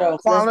 Retrospect. retro. So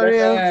that's Quality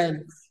retro. of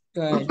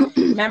Good.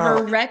 Remember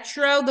oh,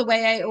 retro, the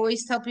way I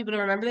always tell people to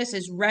remember this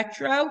is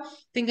retro.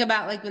 Think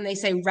about like when they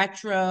say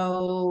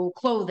retro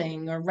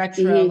clothing or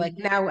retro, like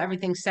now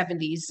everything's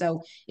 70s.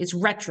 So it's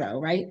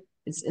retro, right?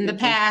 It's in the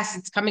Okay. past,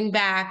 it's coming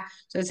back.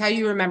 So that's how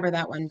you remember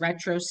that one,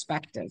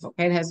 retrospective.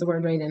 Okay, it has the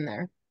word right in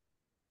there.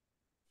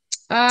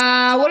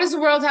 What is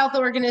the World Health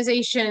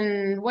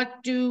Organization?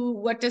 What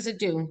does it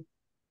do?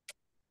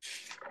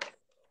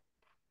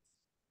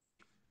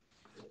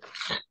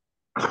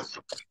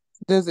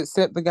 does it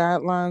set the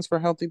guidelines for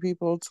healthy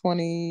people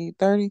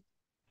 2030?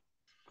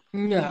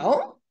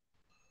 No,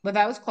 but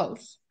that was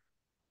close.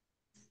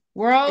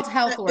 World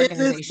Health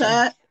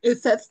Organization.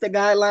 It sets the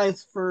guidelines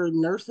for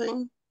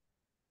nursing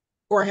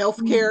or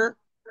healthcare.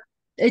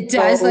 It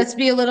does. So Let's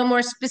be a little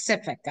more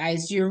specific,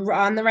 guys. You're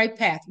on the right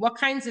path. What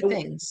kinds of it,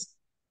 things?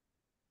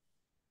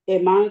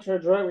 it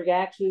monitors drug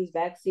reactions,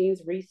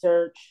 vaccines,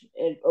 research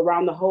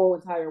around the whole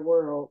entire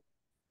world.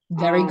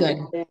 Very good.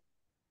 Then,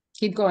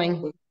 Keep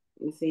going. let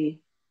me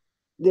see.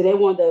 Do they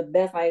want the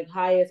best, like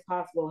highest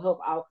possible health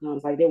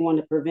outcomes? Like they want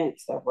to prevent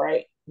stuff,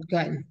 right?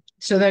 Good.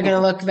 So they're going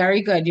to Okay. look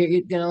very good.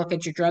 You're going to look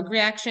at your drug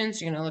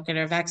reactions. You're going to look at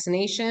our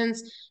vaccinations.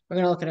 We're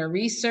going to look at our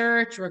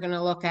research. We're going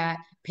to look at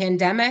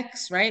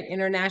pandemics, right?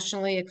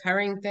 Internationally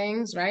occurring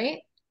things, right?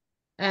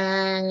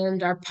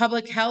 And our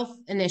public health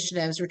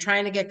initiatives. We're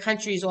trying to get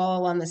countries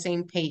all on the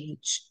same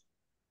page.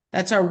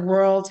 That's our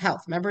world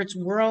health. Remember, it's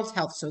world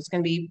health, so it's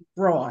going to be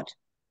broad.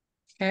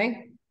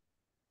 Okay.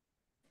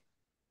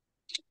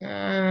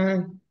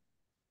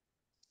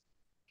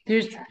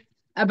 There's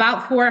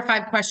about 4 or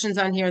 5 questions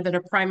on here that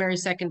are primary,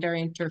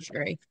 secondary, and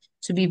tertiary.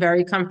 So be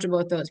very comfortable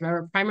with those.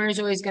 Remember, primary is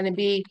always going to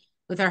be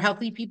with our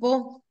healthy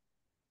people.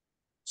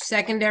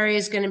 Secondary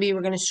is going to be,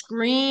 we're going to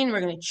screen,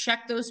 we're going to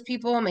check those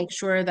people, make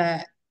sure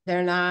that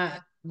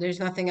there's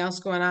nothing else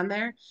going on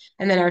there.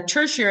 And then our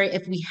tertiary,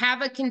 if we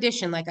have a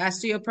condition like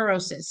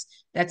osteoporosis,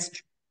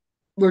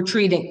 we're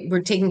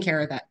taking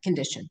care of that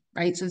condition,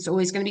 right? So it's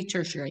always going to be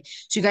tertiary.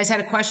 So you guys had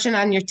a question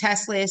on your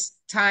test last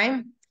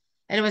time,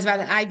 and it was about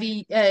an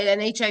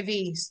HIV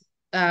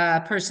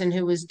person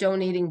who was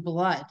donating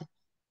blood.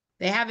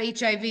 They have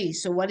HIV.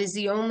 So what is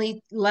the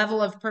only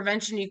level of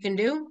prevention you can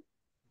do?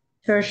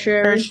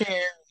 Tertiary.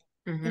 Tertiary.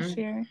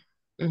 Mm-hmm.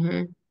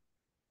 Mm-hmm.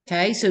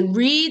 Okay, so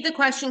read the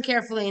question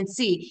carefully and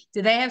see,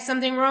 do they have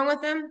something wrong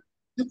with them?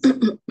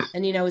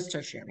 And you know it's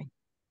tertiary.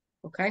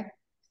 Okay.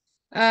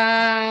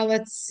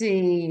 Let's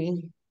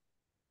see.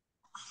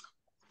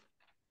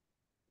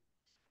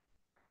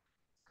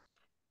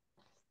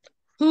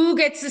 Who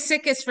gets the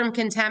sickest from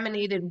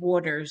contaminated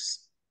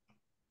waters?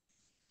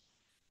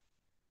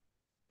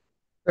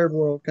 Third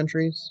world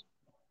countries.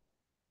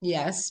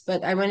 Yes,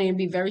 but I want you to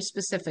be very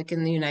specific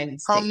in the United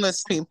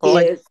Homeless States. people,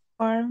 like Yes.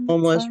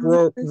 Homeless,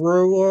 rural, the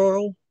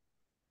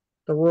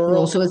Well,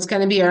 rural. so it's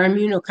going to be our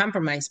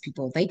immunocompromised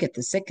people. They get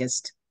the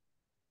sickest,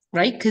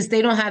 right? Because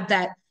they don't have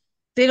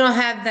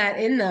that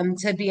in them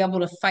to be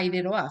able to fight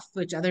it off,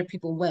 which other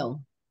people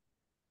will.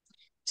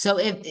 So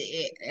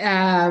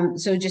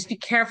so just be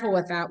careful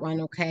with that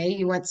one, okay?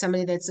 You want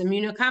somebody that's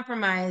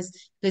immunocompromised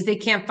because they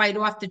can't fight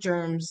off the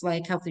germs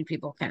like healthy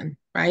people can,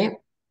 right?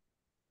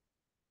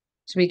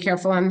 So be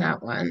careful on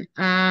that one.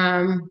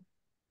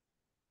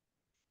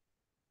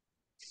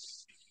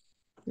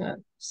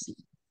 Let's see.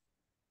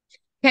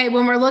 Okay,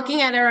 when we're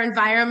looking at our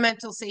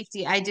environmental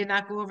safety, I did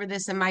not go over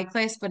this in my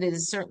class, but it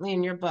is certainly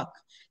in your book.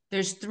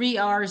 There's 3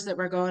 R's that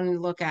we're going to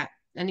look at.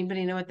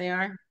 Anybody know what they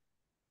are?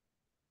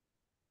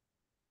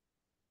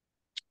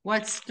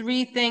 What's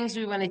 3 things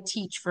we want to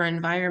teach for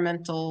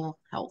environmental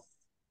health?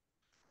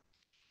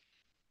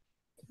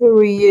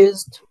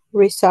 Reused,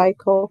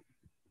 recycle,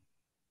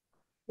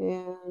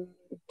 and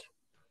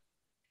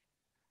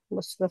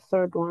what's the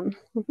third one?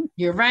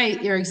 You're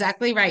right. You're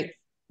exactly right.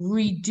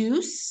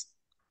 Reduce,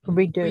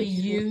 Reduce.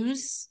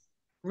 reuse,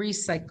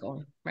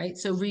 recycle, right?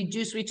 So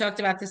reduce, we talked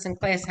about this in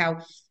class, how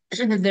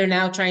they're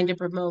now trying to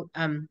promote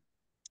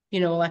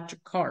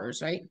electric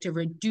cars, right? To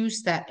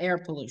reduce that air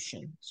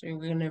pollution. So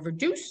we're going to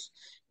reduce,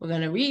 we're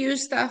going to reuse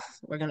stuff,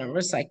 we're going to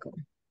recycle.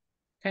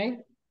 Okay.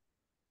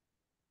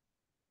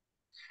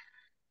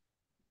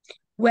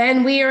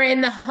 When we are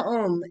in the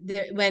home,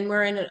 when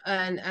we're in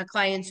a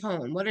client's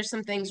home, what are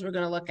some things we're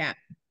going to look at?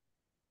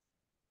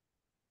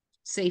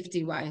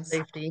 safety wise?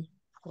 Safety,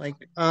 like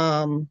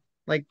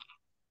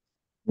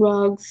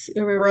Rugs,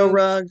 row irregular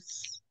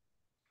rugs,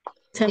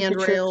 temperature,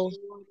 handrails.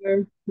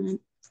 water,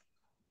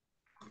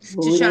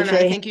 Will we make Tashana, sure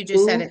I they think you have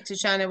just said food? it.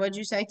 Tashana, what'd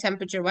you say?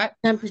 Temperature what?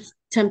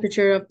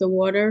 temperature of the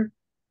water.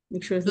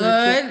 Make sure it's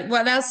not too, Good.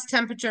 What else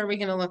temperature are we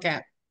gonna look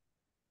at?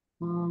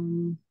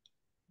 Home,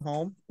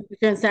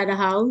 temperature inside the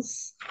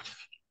house.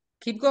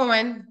 Keep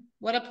going.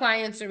 What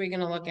appliance are we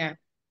gonna look at?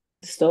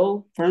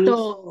 Stove, furnace?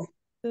 Stove.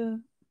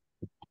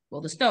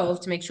 Well, the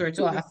stove to make sure it's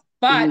Mhm. off.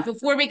 But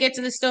before we get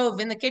to the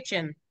stove in the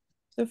kitchen,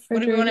 what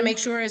do we want to make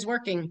sure is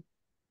working?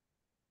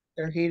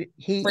 their heat.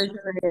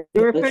 Refrigerator.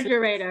 The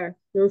refrigerator.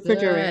 The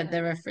refrigerator. Good,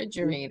 the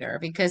refrigerator.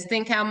 Because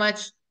think how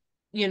much,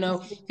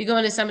 if you go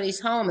into somebody's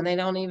home and they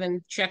don't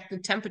even check the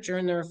temperature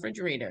in the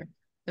refrigerator,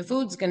 the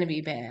food's gonna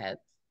be bad.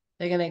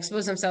 They're gonna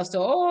expose themselves to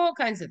all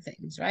kinds of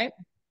things, right?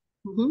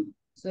 Mhm.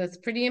 So that's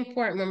pretty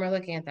important when we're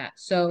looking at that.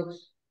 So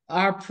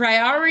our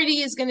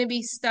priority is going to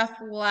be stuff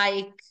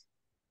like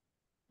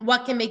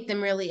what can make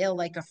them really ill,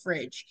 like a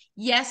fridge.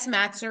 Yes,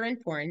 mats are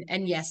important,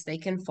 and yes, they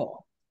can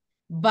fall.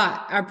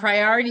 But our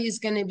priority is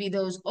going to be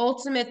those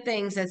ultimate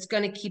things that's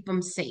going to keep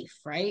them safe,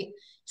 right?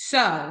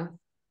 So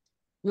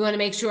we want to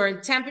make sure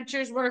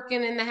temperature's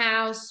working in the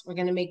house. We're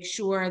going to make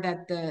sure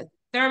that the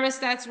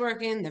thermostat's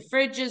working, the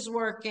fridge is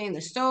working,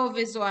 the stove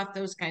is off,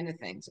 those kind of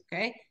things,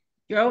 okay?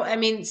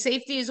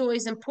 Safety is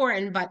always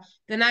important, but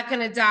they're not going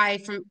to die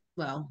from,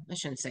 well, I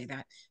shouldn't say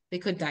that. They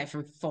could die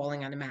from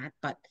falling on a mat,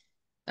 but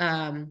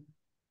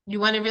you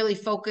want to really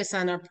focus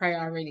on our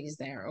priorities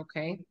there,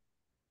 okay?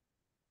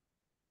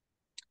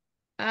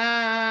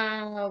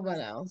 What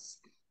else?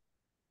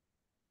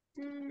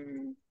 All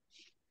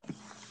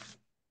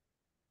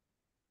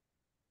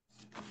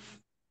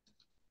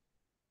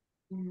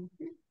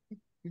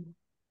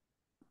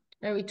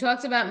right, we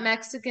talked about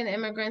Mexican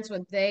immigrants,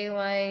 what they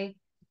like.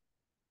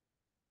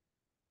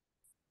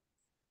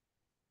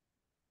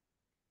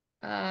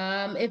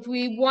 If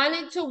we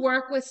wanted to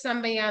work with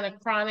somebody on a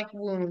chronic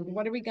wound,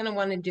 what are we going to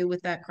want to do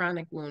with that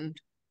chronic wound?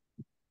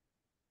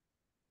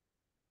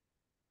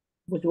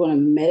 Would you want to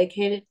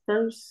medicate it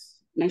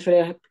first? Make sure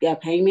they got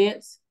pain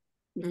meds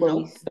before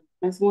we Nope. start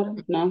messing with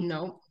them? No?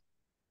 No.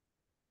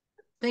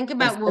 Think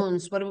about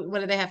wounds. What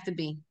do they have to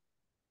be?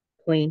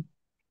 Clean.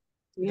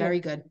 Yeah.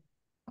 Very good.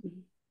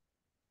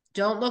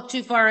 Don't look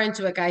too far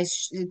into it,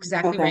 guys.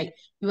 Exactly Okay. right.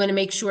 You want to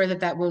make sure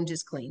that that wound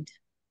is cleaned,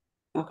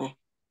 Okay.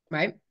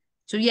 right?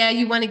 So yeah,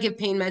 you want to give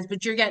pain meds,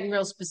 but you're getting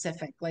real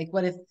specific. Like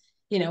what if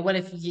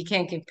you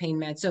can't give pain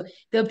meds? So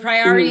the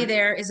priority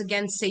there is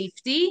again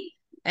safety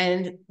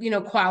and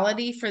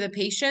quality for the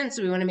patient.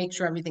 So we want to make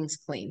sure everything's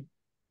clean.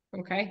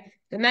 Okay.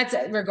 And that's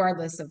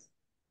regardless of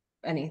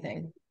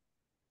anything.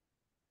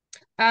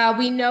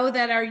 We know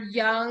that our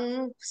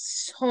young,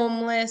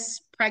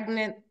 homeless,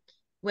 pregnant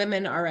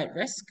women are at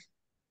risk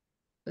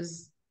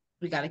because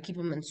we got to keep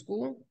them in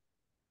school,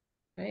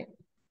 right?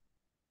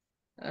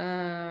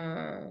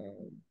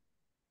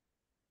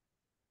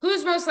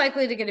 Who's most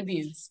likely to get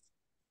abused?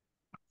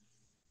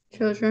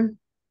 Children.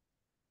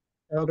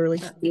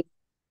 Elderly.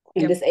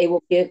 And Yep.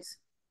 disabled kids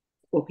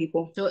or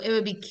people? So it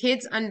would be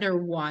kids under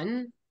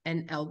 1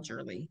 and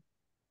elderly.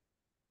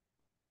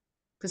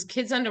 Because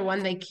kids under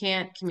 1, they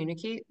can't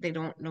communicate. They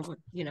don't know what,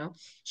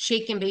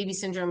 shaken baby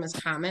syndrome is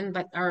common,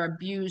 but our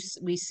abuse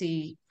we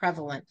see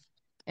prevalent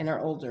in our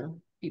older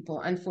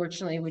people,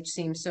 unfortunately, which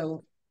seems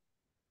so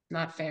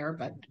not fair,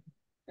 but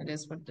it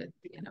is what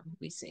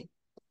we see.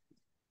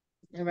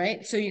 All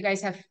right. So you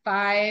guys have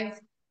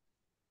 5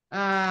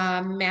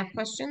 math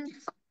questions.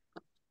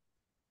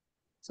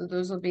 So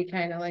those will be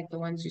kind of like the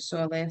ones you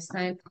saw last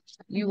time.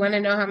 You want to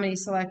know how many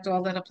select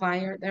all that apply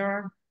there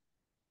are?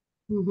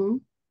 Mm-hmm.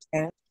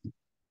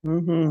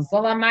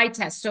 Well, on my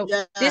test. So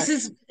Yes. this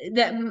is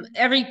that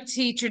every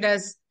teacher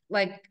does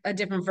like a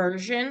different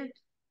version,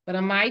 but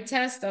on my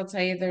test, I'll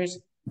tell you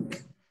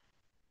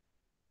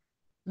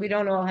we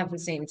don't all have the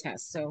same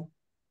test. So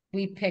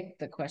we pick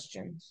the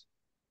questions.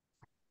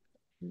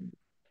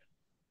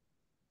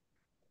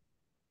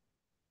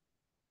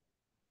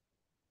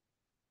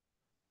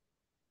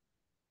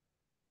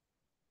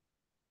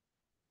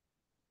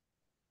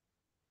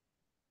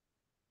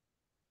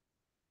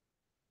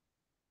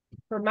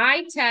 For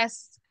my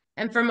test,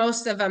 and for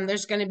most of them,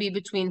 there's going to be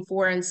between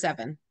 4 and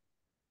 7.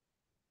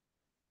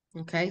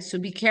 Okay, so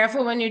be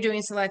careful when you're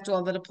doing select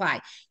all that apply.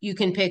 You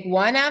can pick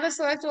 1 out of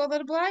select all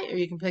that apply, or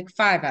you can pick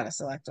 5 out of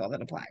select all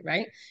that apply,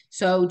 right?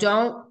 So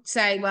don't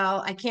say,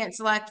 well, I can't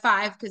select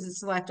 5 because it's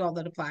select all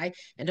that apply.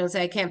 And don't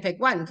say I can't pick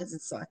 1 because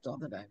it's select all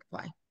that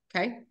apply.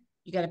 Okay,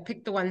 you got to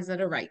pick the ones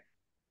that are right.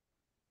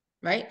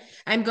 Right?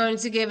 I'm going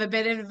to give a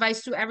bit of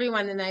advice to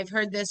everyone, and I've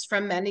heard this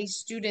from many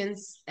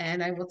students,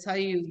 and I will tell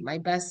you my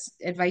best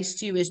advice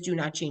to you is do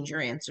not change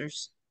your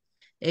answers.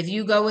 If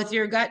you go with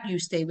your gut, you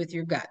stay with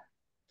your gut.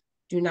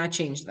 Do not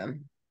change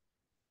them.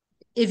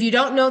 If you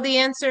don't know the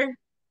answer,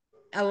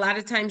 a lot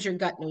of times your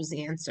gut knows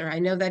the answer. I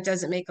know that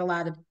doesn't make a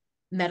lot of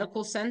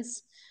medical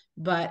sense,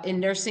 but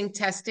in nursing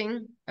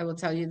testing, I will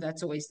tell you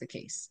that's always the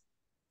case.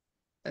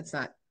 That's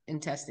not in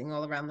testing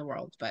all around the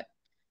world, but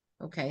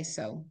Okay,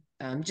 so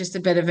just a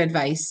bit of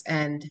advice.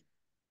 And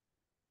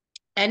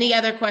any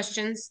other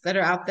questions that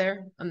are out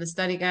there on the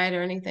study guide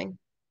or anything?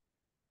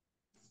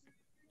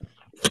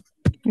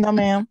 No,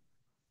 ma'am.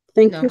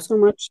 Thank No. you so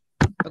much.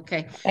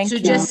 Okay, Thank so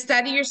you. just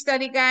study your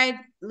study guide,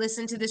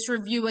 listen to this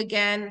review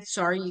again.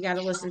 Sorry, you got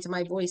to listen to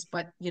my voice,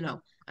 but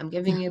I'm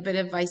giving you a bit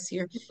of advice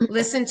here.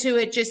 Listen to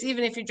it, just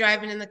even if you're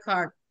driving in the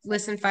car,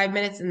 listen 5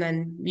 minutes and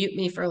then mute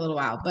me for a little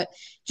while. But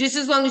just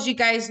as long as you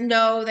guys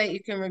know that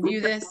you can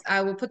review this,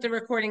 I will put the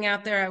recording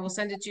out there. I will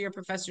send it to your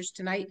professors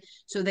tonight,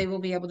 so they will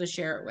be able to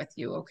share it with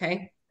you,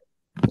 okay?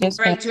 Yes,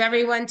 All ma'am. right, to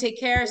everyone, take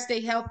care,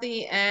 stay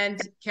healthy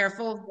and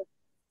careful.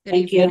 Good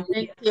Thank evening. you.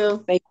 Thank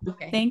you. Thank you.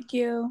 Okay, Thank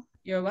you.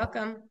 you're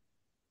welcome.